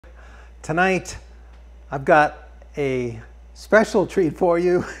Tonight, I've got a special treat for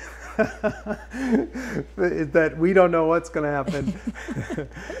you that we don't know what's going to happen.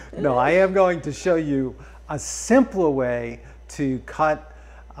 No, I am going to show you a simpler way to cut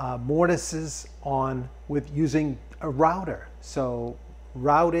mortises on with using a router. So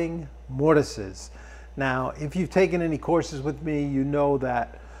routing mortises. Now, if you've taken any courses with me, you know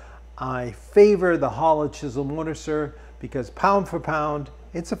that I favor the hollow chisel mortiser because pound for pound,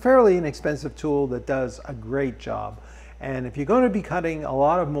 it's a fairly inexpensive tool that does a great job. And if you're going to be cutting a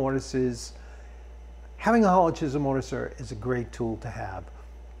lot of mortises, having a hollow chisel mortiser is a great tool to have.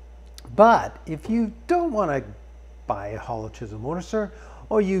 But if you don't want to buy a hollow chisel mortiser,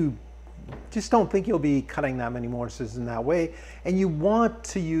 or you just don't think you'll be cutting that many mortises in that way, and you want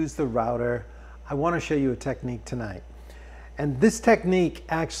to use the router, I want to show you a technique tonight. And this technique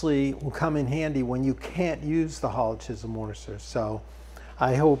actually will come in handy when you can't use the hollow chisel mortiser. So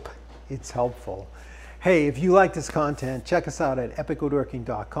I hope it's helpful. Hey, if you like this content, check us out at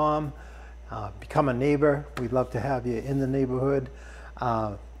epicwoodworking.com. Become a neighbor. We'd love to have you in the neighborhood,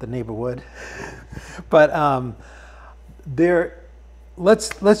 the neighborhood. But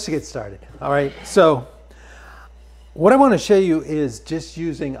let's get started. All right. So what I want to show you is just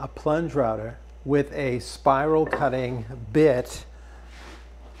using a plunge router with a spiral cutting bit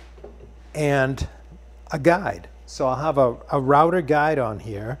and a guide. So I'll have a router guide on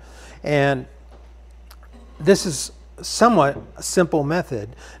here, and this is somewhat a simple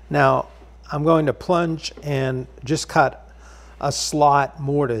method. Now I'm going to plunge and just cut a slot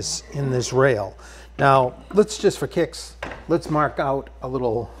mortise in this rail. Now let's just for kicks, let's mark out a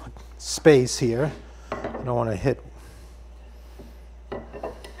little space here. I don't want to hit.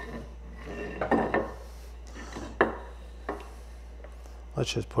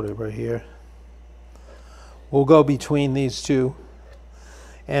 Let's just put it right here. We'll go between these two,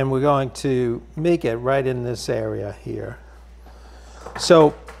 and we're going to make it right in this area here.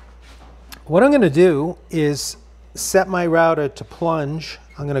 So what I'm going to do is set my router to plunge.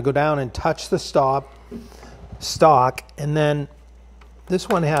 I'm going to go down and touch the stock, and then this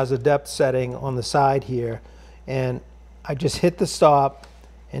one has a depth setting on the side here, and I just hit the stop,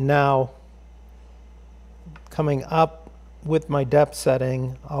 and now coming up with my depth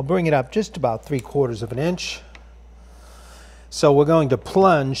setting, I'll bring it up just about 3/4 of an inch. So we're going to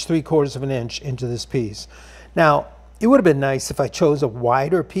plunge 3/4 of an inch into this piece. Now, it would have been nice if I chose a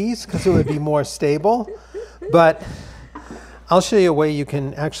wider piece because it would be more stable, but I'll show you a way you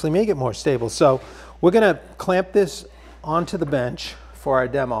can actually make it more stable. So we're going to clamp this onto the bench for our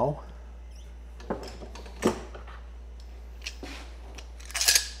demo.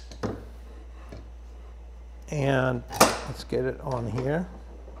 And let's get it on here.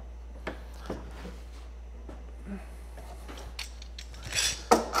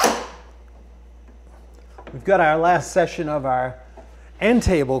 We've got our last session of our end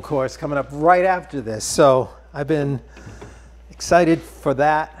table course coming up right after this. So I've been excited for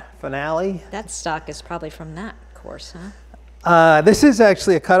that finale. That stock is probably from that course, huh? This is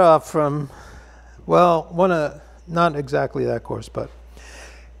actually a cutoff from, well, not exactly that course, but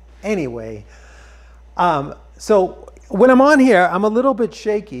anyway. So when I'm on here, I'm a little bit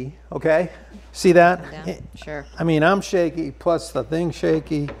shaky, okay? See that? Yeah, sure. I mean, I'm shaky, plus the thing's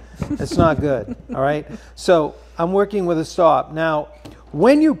shaky. It's not good, all right? So I'm working with a stop. Now,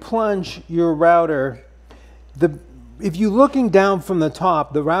 when you plunge your router, if you're looking down from the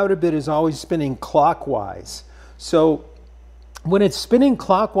top, the router bit is always spinning clockwise. So when it's spinning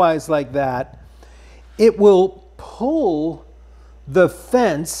clockwise like that, it will pull the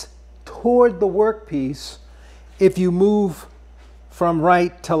fence toward the workpiece if you move from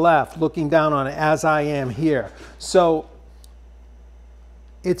right to left, looking down on it as I am here. So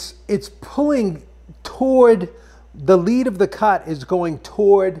it's pulling toward, the lead of the cut is going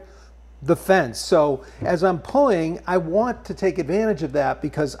toward the fence. So as I'm pulling, I want to take advantage of that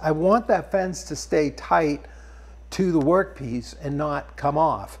because I want that fence to stay tight to the workpiece and not come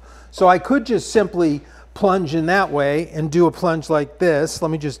off. So I could just simply plunge in that way and do a plunge like this.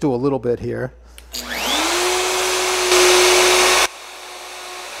 Let me just do a little bit here.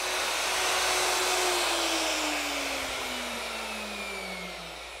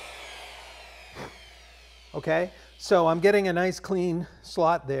 Okay, so I'm getting a nice clean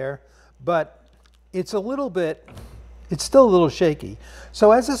slot there, but it's still a little shaky.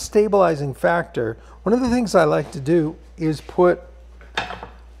 So as a stabilizing factor, one of the things I like to do is put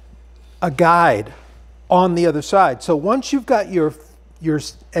a guide on the other side. So once you've got your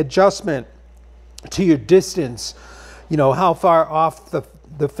adjustment to your distance, you know, how far off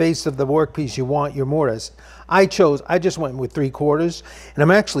the the face of the workpiece you want your mortise. I just went with 3/4, and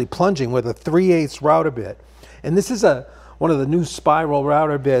I'm actually plunging with a 3/8 router bit. And this is one of the new spiral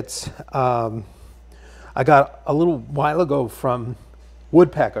router bits I got a little while ago from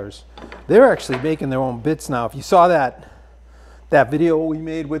Woodpeckers. They're actually making their own bits now. If you saw that video we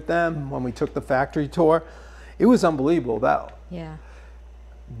made with them when we took the factory tour, it was unbelievable. Yeah.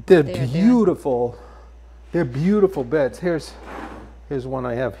 They're beautiful. They're beautiful bits. Here's one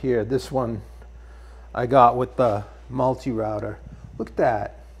I have here. This one I got with the multi-router. Look at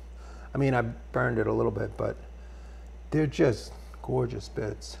that. I mean, I burned it a little bit, but they're just gorgeous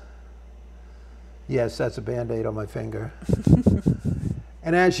bits. Yes, that's a Band-Aid on my finger.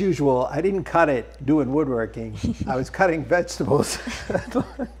 And as usual, I didn't cut it doing woodworking. I was cutting vegetables at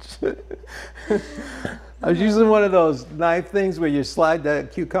lunch. I was using one of those knife things where you slide the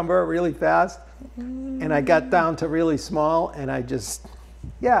cucumber really fast. And I got down to really small, and I just,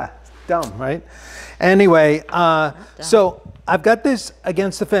 yeah, dumb, right? Anyway, so I've got this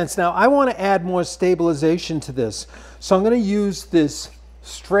against the fence. Now, I want to add more stabilization to this. So I'm going to use this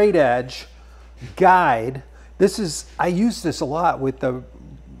straight edge guide. I use this a lot with the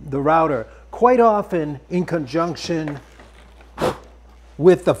router, quite often in conjunction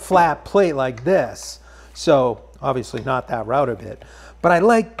with the flat plate like this. So obviously not that router bit, but I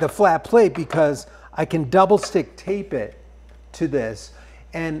like the flat plate because I can double stick tape it to this.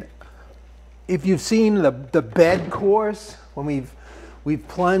 And if you've seen the bed course, when we've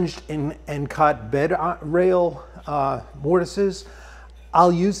plunged and cut bed rail mortises,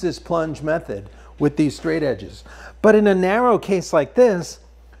 I'll use this plunge method with these straight edges. But in a narrow case like this,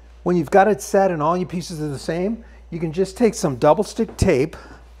 when you've got it set and all your pieces are the same, you can just take some double stick tape,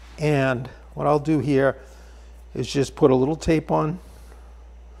 and what I'll do here is just put a little tape on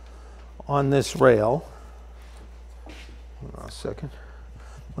this rail. Hold on a second.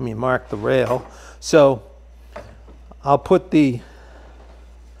 Let me mark the rail. So I'll put the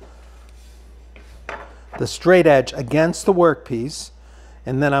straight edge against the workpiece,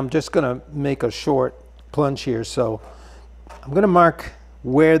 and then I'm just going to make a short plunge here. So I'm going to mark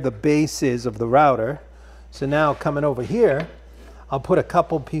where the base is of the router. So now coming over here, I'll put a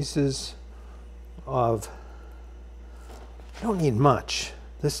couple pieces of, I don't need much.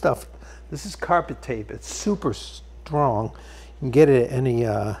 This is carpet tape. It's super strong. You can get it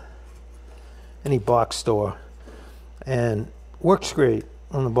at any box store, and works great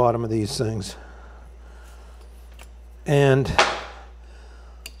on the bottom of these things. And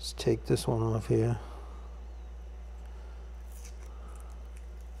let's take this one off here.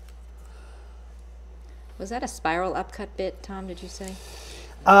 Was that a spiral upcut bit, Tom, did you say?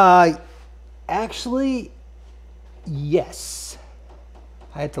 Actually, yes.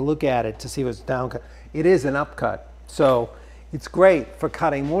 I had to look at it to see if it was downcut. It is an upcut. So it's great for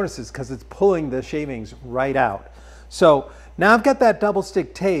cutting mortises because it's pulling the shavings right out. So now I've got that double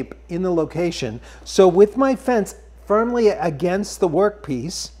stick tape in the location. So with my fence firmly against the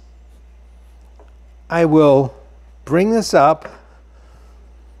workpiece, I will bring this up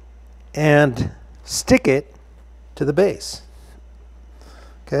and stick it to the base.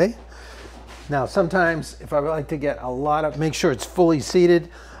 Okay? Now sometimes if I would like to get make sure it's fully seated,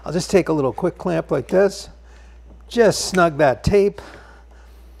 I'll just take a little quick clamp like this, just snug that tape,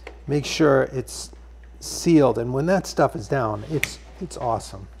 make sure it's sealed, and when that stuff is down, it's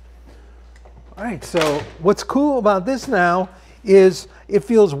awesome. All right, so what's cool about this now is it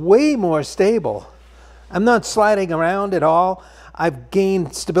feels way more stable. I'm not sliding around at all. I've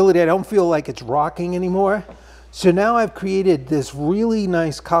gained stability. I don't feel like it's rocking anymore. So now I've created this really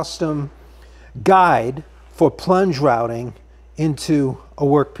nice custom guide for plunge routing into a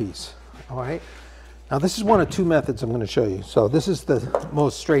workpiece. All right. Now this is one of two methods I'm going to show you. So this is the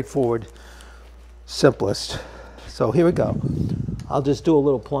most straightforward, simplest. So here we go. I'll just do a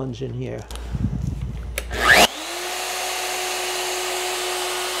little plunge in here.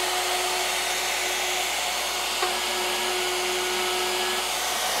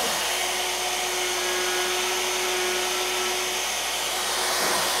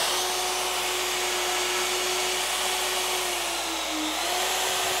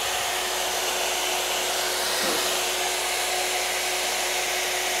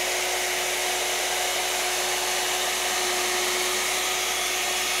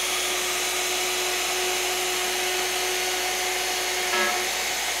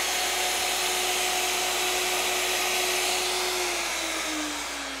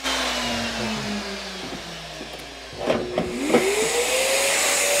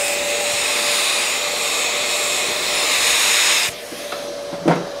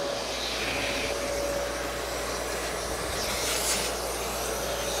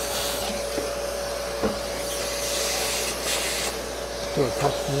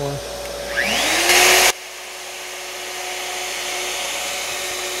 more.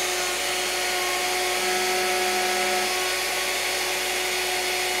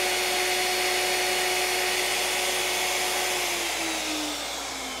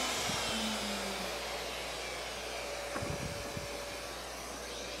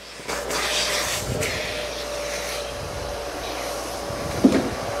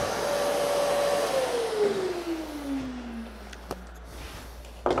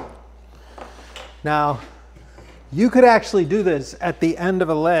 Now, you could actually do this at the end of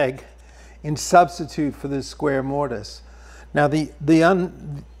a leg and substitute for this square mortise. Now, the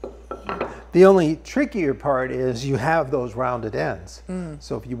only trickier part is you have those rounded ends.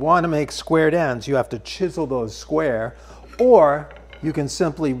 So if you want to make squared ends, you have to chisel those square, or you can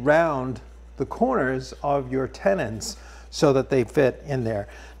simply round the corners of your tenons so that they fit in there.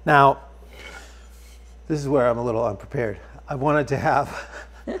 Now, this is where I'm a little unprepared. I wanted to have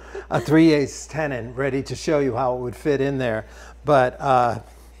a 3/8 tenon ready to show you how it would fit in there. But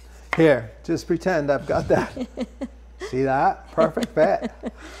here, just pretend I've got that. See that? Perfect fit.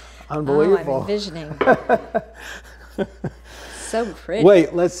 Unbelievable. Oh, I'm envisioning. So pretty.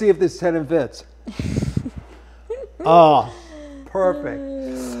 Wait, let's see if this tenon fits. Oh,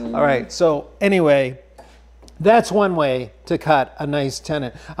 perfect. All right, so anyway, that's one way to cut a nice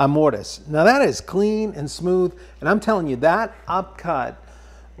tenon, a mortise. Now that is clean and smooth, and I'm telling you, that upcut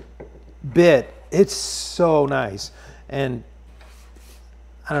bit, it's so nice. And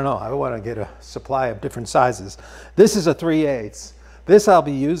I don't know, I want to get a supply of different sizes. This is a 3/8. This I'll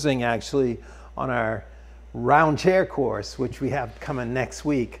be using actually on our round chair course, which we have coming next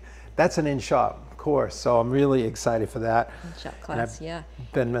week. That's an in-shop course, so I'm really excited for that. In-shop class, yeah.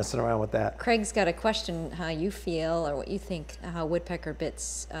 Been messing around with that. Craig's got a question how you feel or what you think how woodpecker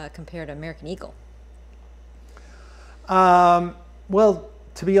bits compare to American Eagle. Well,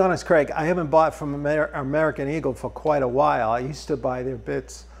 to be honest, Craig, I haven't bought from American Eagle for quite a while. I used to buy their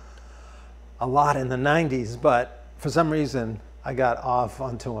bits a lot in the 90s, but for some reason I got off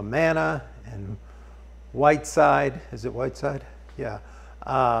onto Amana and Whiteside. Is it Whiteside? Yeah.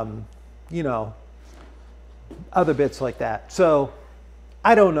 You know, other bits like that. So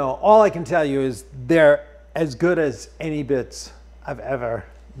I don't know. All I can tell you is they're as good as any bits I've ever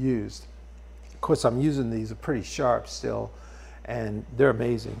used. Of course, I'm using these pretty sharp still, and they're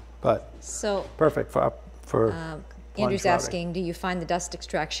amazing. But so perfect for Andrew's routing. asking, do you find the dust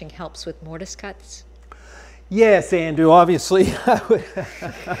extraction helps with mortise cuts? Yes, Andrew, obviously.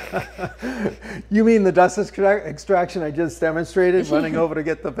 You mean the dust extraction I just demonstrated, running over to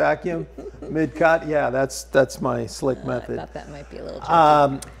get the vacuum mid-cut? Yeah, that's my slick method. I thought that might be a little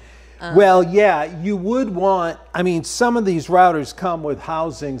tricky. Well, yeah, you would want, I mean, some of these routers come with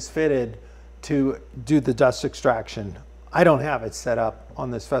housings fitted to do the dust extraction. I don't have it set up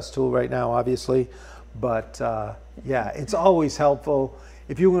on this Festool right now, obviously, but yeah, it's always helpful.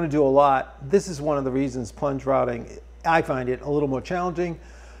 If you want to do a lot, this is one of the reasons plunge routing, I find it a little more challenging,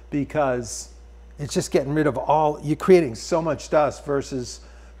 because it's just getting rid of you're creating so much dust versus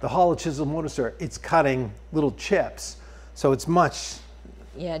the hollow chisel mortiser, it's cutting little chips. So it's much.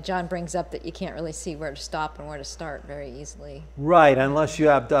 Yeah, John brings up that you can't really see where to stop and where to start very easily. Right, unless you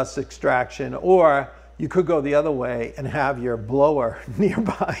have dust extraction, or you could go the other way and have your blower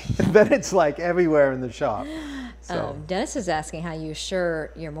nearby. Then it's like everywhere in the shop. So. Dennis is asking how you assure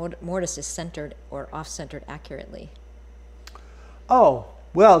your mortise is centered or off-centered accurately. Oh,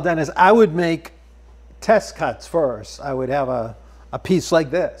 well, Dennis, I would make test cuts first. I would have a piece like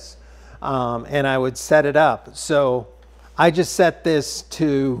this, and I would set it up. So I just set this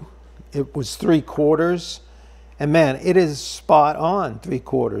to, it was 3/4, and man, it is spot on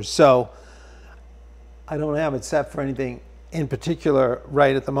 3/4. So I don't have it set for anything in particular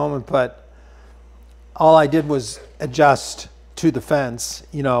right at the moment, but all I did was adjust to the fence,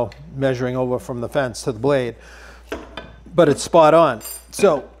 you know, measuring over from the fence to the blade, but it's spot on.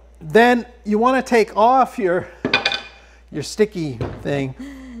 So then you want to take off your sticky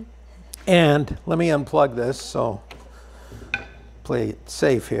thing, and let me unplug this, so play it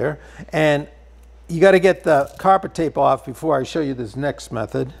safe here. And you got to get the carpet tape off before I show you this next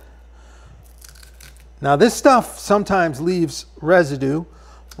method. Now this stuff sometimes leaves residue,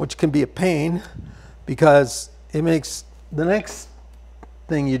 which can be a pain, because it makes the next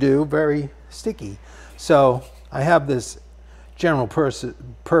thing you do very sticky. So I have this general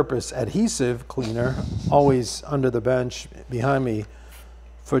purpose adhesive cleaner always under the bench behind me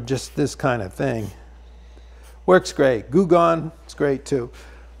for just this kind of thing. Works great. Goo Gone, it's great too,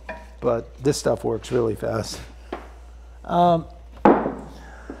 but this stuff works really fast.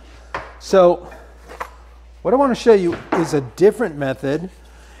 So what I want to show you is a different method,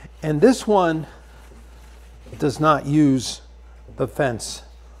 And this one does not use the fence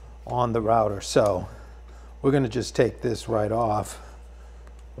on the router. So we're going to just take this right off.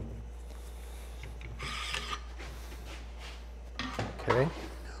 Okay.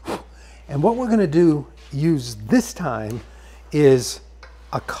 And what we're going to use this time is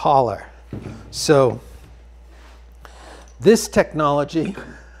a collar. So this technology,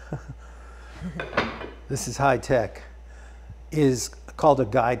 this is high tech, is called a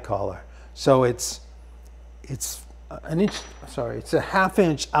guide collar. So it's an inch, sorry, it's a ½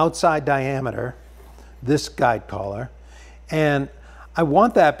 inch outside diameter, this guide collar. And I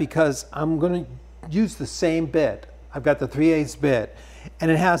want that because I'm going to use the same bit. I've got the 3/8 bit, and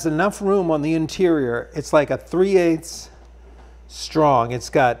it has enough room on the interior. It's like a 3/8 strong. It's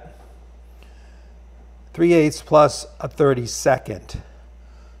got 3/8 plus a 32nd.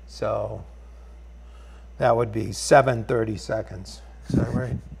 So that would be 7 32nds. Is that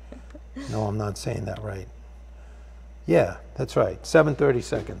right? No, I'm not saying that right. Yeah, that's right, 7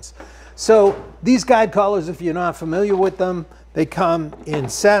 32nds. So these guide collars, if you're not familiar with them, they come in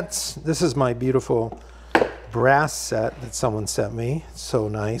sets. This is my beautiful brass set that someone sent me. It's so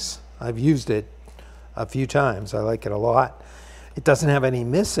nice. I've used it a few times. I like it a lot. It doesn't have any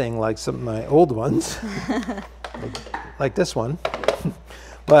missing like some of my old ones, like this one.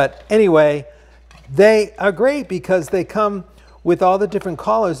 But anyway, they are great because they come with all the different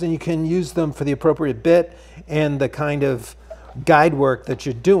collars, and you can use them for the appropriate bit and the kind of guide work that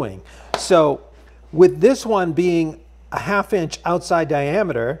you're doing. So with this one being a ½ inch outside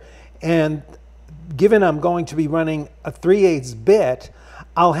diameter, and given I'm going to be running a 3/8 bit,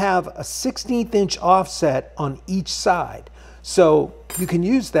 I'll have a 1/16 inch offset on each side. So you can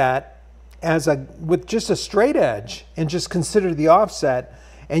use that as with just a straight edge and just consider the offset,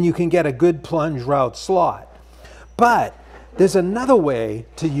 and you can get a good plunge route slot. But there's another way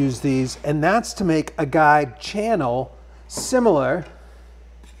to use these, and that's to make a guide channel similar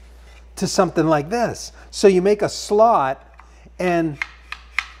to something like this. So you make a slot, and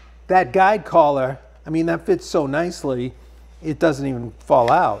that guide collar, I mean, that fits so nicely, it doesn't even fall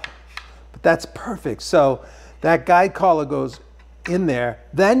out. But that's perfect. So that guide collar goes in there,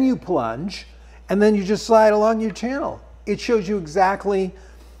 then you plunge, and then you just slide along your channel. It shows you exactly,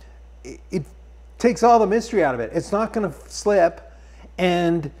 it takes all the mystery out of it. It's not going to slip,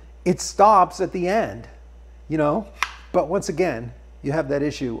 and it stops at the end, you know? But once again, you have that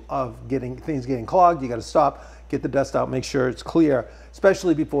issue of things getting clogged. You got to stop, get the dust out, make sure it's clear,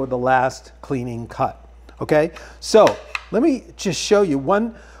 especially before the last cleaning cut. Okay, so let me just show you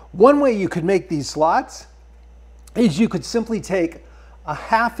one way you could make these slots is you could simply take a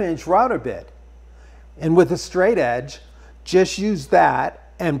 ½ inch router bit, and with a straight edge, just use that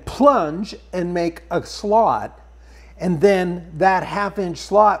and plunge and make a slot, and then that ½ inch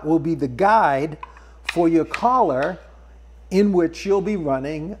slot will be the guide for your collar, in which you'll be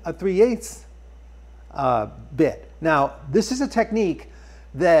running a 3/8 bit. Now, this is a technique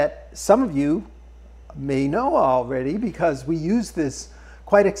that some of you may know already because we use this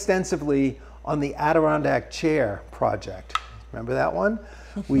quite extensively on the Adirondack chair project. Remember that one?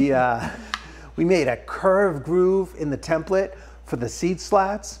 We made a curved groove in the template for the seat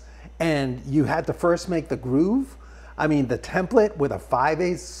slats, and you had to first make the groove, the template with a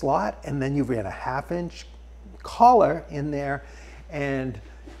 5/8 slot, and then you ran a ½ inch collar in there, and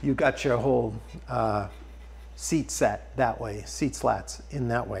you got your whole seat set that way, seat slats in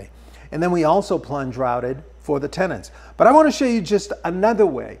that way. And then we also plunge routed for the tenons. But I want to show you just another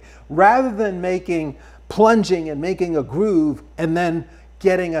way. Rather than plunging and making a groove and then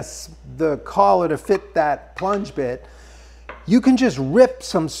getting the collar to fit that plunge bit, you can just rip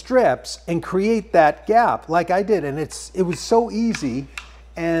some strips and create that gap like I did. And it was so easy,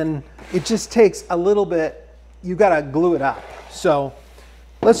 and it just takes a little bit. You got to glue it up. So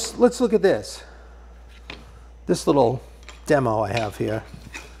let's look at this little demo I have here.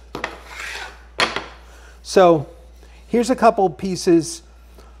 So here's a couple pieces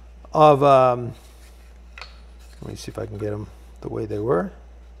of, let me see if I can get them the way they were.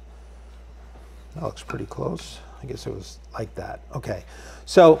 That looks pretty close. I guess it was like that. Okay,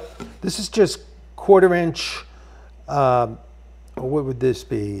 so this is just 1/4 inch, what would this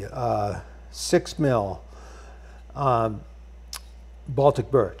be? 6 mil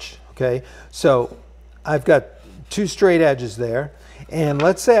Baltic birch, okay? So I've got 2 straight edges there. And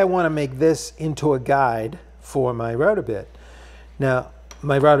let's say I want to make this into a guide for my router bit. Now,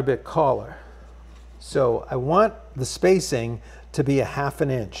 my router bit collar. So I want the spacing to be a ½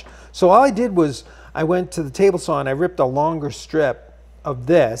 inch. So all I did was I went to the table saw and I ripped a longer strip of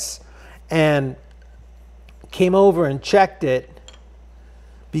this and came over and checked it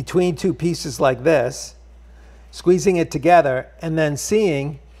between two pieces like this, squeezing it together, and then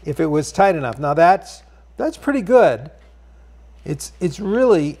seeing if it was tight enough. Now that's pretty good. It's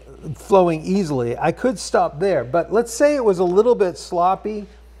really flowing easily. I could stop there, but let's say it was a little bit sloppy.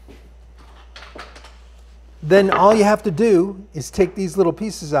 Then all you have to do is take these little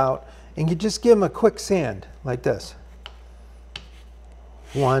pieces out and you just give them a quick sand like this.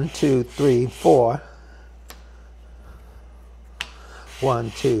 1, 2, 3, 4.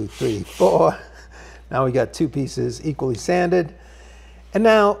 1, 2, 3, 4. Now we got two pieces equally sanded. And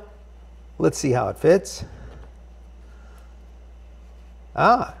now let's see how it fits.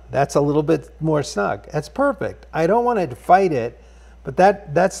 Ah, that's a little bit more snug. That's perfect. I don't want to fight it, but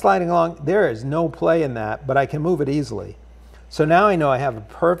that's sliding along. There is no play in that, but I can move it easily. So now I know I have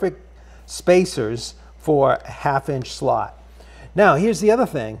perfect spacers for a 1/2 inch slot. Now here's the other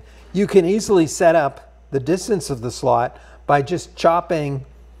thing. You can easily set up the distance of the slot by just chopping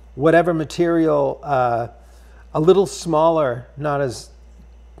whatever material a little smaller, not as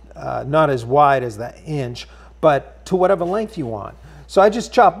wide as the inch, but to whatever length you want. So I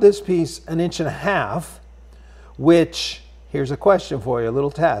just chopped this piece 1.5 inches, which, here's a question for you, a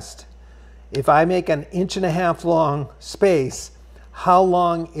little test. If I make 1.5 inches long space, how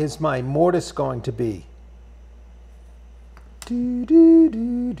long is my mortise going to be?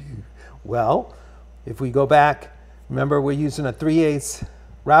 Well, if we go back, remember we're using a 3/8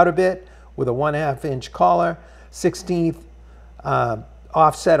 router bit with a 1/2 inch collar, 1/16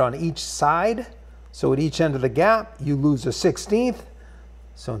 offset on each side. So at each end of the gap, you lose a 1/16.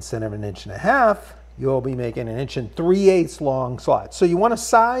 So instead of 1.5 inches, you'll be making 1 3/8 long slot. So you want to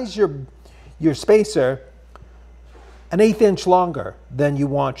size your spacer 1/8 inch longer than you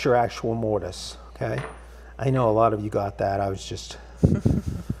want your actual mortise, okay? I know a lot of you got that. I was just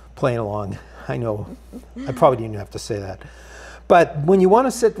playing along. I know I probably didn't have to say that. But when you want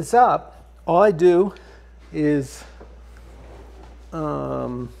to set this up, all I do is, I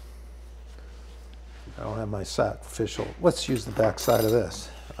don't have my sacrificial. Let's use the back side of this.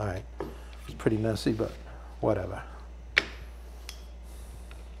 All right, it's pretty messy, but whatever.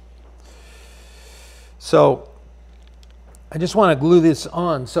 So I just want to glue this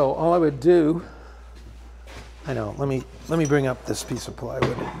on. So all I would do, I know, let me bring up this piece of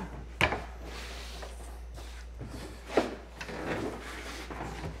plywood.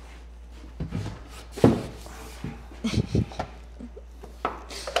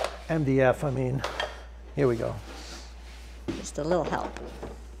 MDF, I mean, here we go. Just a little help.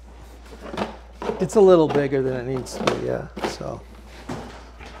 It's a little bigger than it needs to be, yeah, so.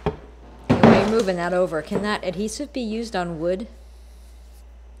 While you're moving that over, can that adhesive be used on wood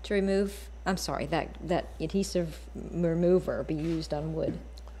to remove, I'm sorry, that adhesive remover be used on wood?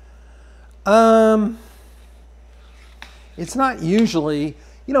 It's not usually,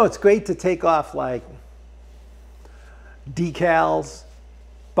 you know, it's great to take off like decals,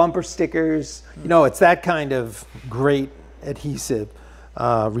 bumper stickers, you know, it's that kind of great adhesive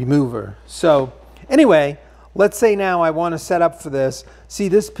remover. So anyway, let's say now I want to set up for this. See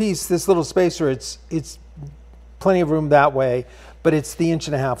this piece, this little spacer, it's plenty of room that way, but it's the 1.5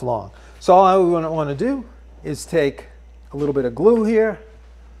 inches long. So all I want to do is take a little bit of glue here.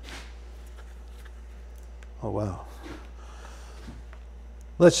 Oh wow.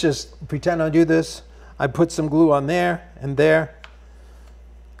 Let's just pretend I do this. I put some glue on there and there,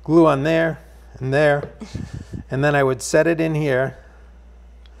 glue on there and there, and then I would set it in here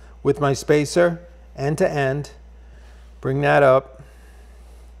with my spacer end to end, bring that up,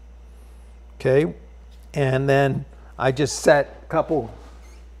 okay, and then I just set a couple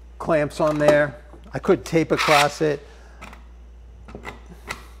clamps on there. I could tape across it.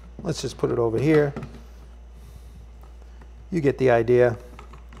 Let's just put it over here. You get the idea.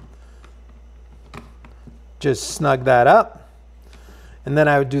 Just snug that up, and then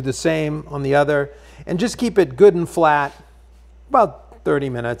I would do the same on the other, and just keep it good and flat, about 30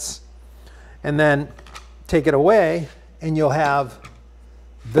 minutes, and then take it away, and you'll have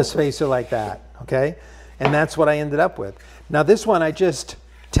the spacer like that, okay? And that's what I ended up with. Now this one, I just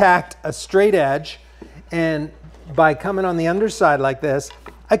tacked a straight edge, and by coming on the underside like this,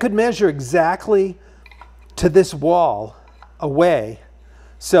 I could measure exactly to this wall away.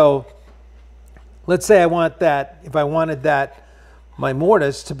 So let's say I want that, if I wanted that, my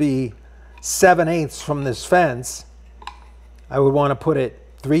mortise to be 7/8 from this fence, I would want to put it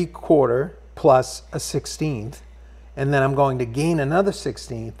 3/4 plus a 1/16, and then I'm going to gain another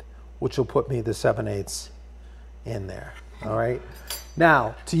 1/16, which will put me the 7/8 in there. All right.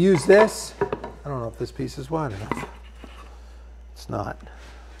 Now to use this, I don't know if this piece is wide enough. It's not.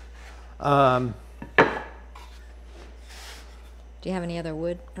 Do you have any other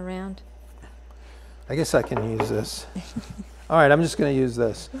wood around? I guess I can use this. All right, I'm just going to use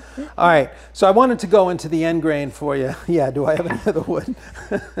this. All right, so I wanted to go into the end grain for you. Yeah, do I have any other wood?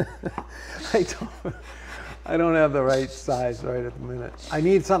 I don't have the right size right at the minute. I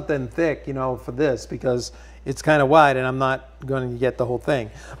need something thick, you know, for this because it's kind of wide and I'm not going to get the whole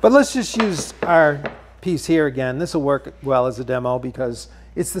thing. But let's just use our piece here again. This will work well as a demo because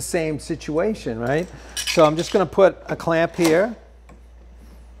it's the same situation, right? So I'm just going to put a clamp here.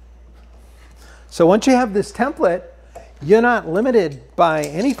 So once you have this template, you're not limited by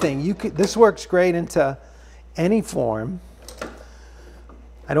anything. This works great into any form.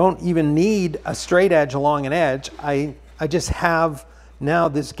 I don't even need a straight edge along an edge. I just have now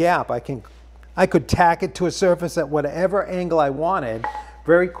this gap. I could tack it to a surface at whatever angle I wanted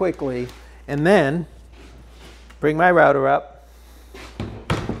very quickly, and then bring my router up.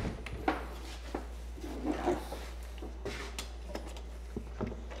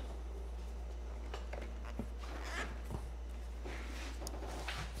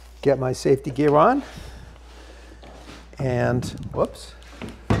 Get my safety gear on, and whoops,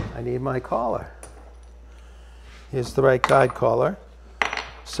 I need my collar. Here's the right guide collar.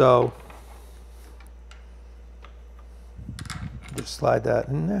 So just slide that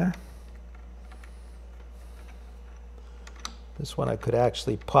in there. This one I could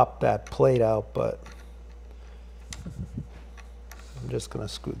actually pop that plate out, but I'm just going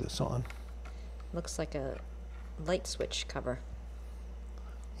to screw this on. Looks like a light switch cover.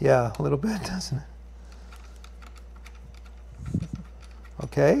 Yeah, a little bit, doesn't it?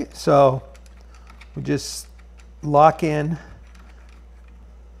 Okay, so we just lock in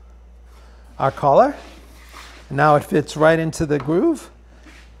our collar. And now it fits right into the groove.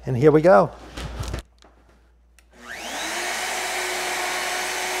 And here we go.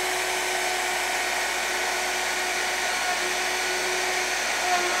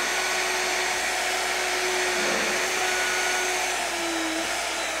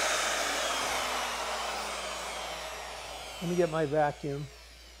 Let me get my vacuum.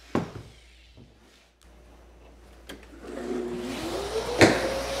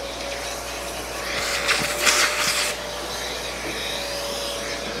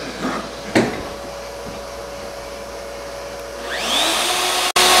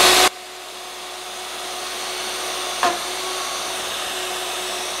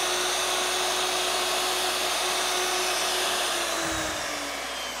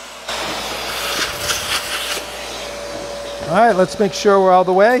 All right, let's make sure we're all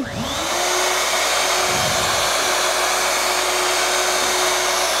the way.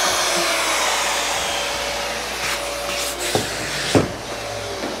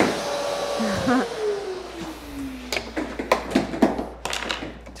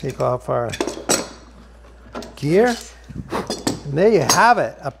 Take off our gear. And there you have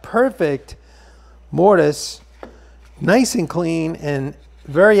it, a perfect mortise, nice and clean and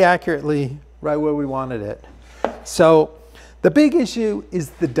very accurately right where we wanted it. So the big issue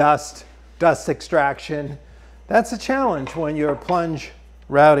is the dust extraction. That's a challenge when you're plunge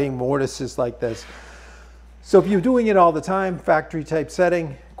routing mortises like this. So if you're doing it all the time, factory type setting,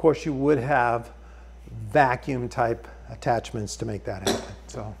 of course you would have vacuum type attachments to make that happen.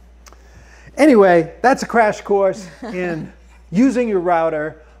 So anyway, that's a crash course in using your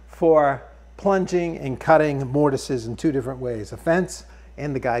router for plunging and cutting mortises in two different ways, a fence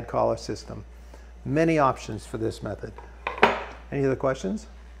and the guide collar system. Many options for this method. Any other questions?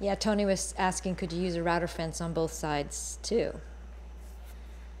 Yeah, Tony was asking, could you use a router fence on both sides too?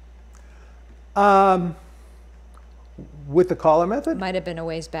 With the collar method? Might have been a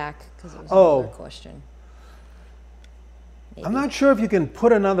ways back because it was another question. Maybe. I'm not sure if you can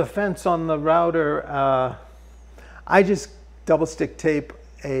put another fence on the router. I just double stick tape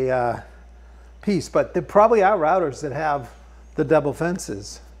a piece, but there probably are routers that have the double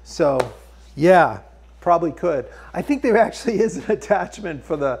fences. So yeah, probably could. I think there actually is an attachment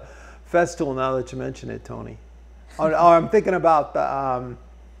for the Festool now that you mention it, Tony. Or I'm thinking about the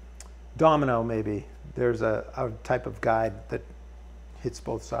domino maybe. There's a type of guide that hits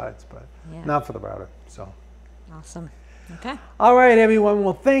both sides, but yeah, not for the router. So awesome. Okay. All right, everyone.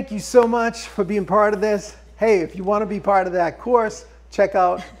 Well, thank you so much for being part of this. Hey, if you want to be part of that course, check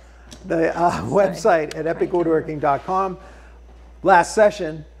out the website at epicwoodworking.com. Last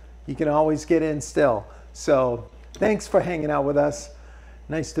session, you can always get in still. So thanks for hanging out with us.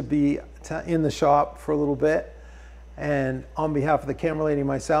 Nice to be in the shop for a little bit. And on behalf of the camera lady and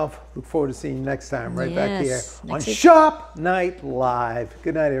myself, look forward to seeing you next time right back here on Shop Night Live.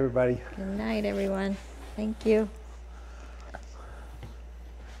 Good night, everybody. Good night, everyone. Thank you.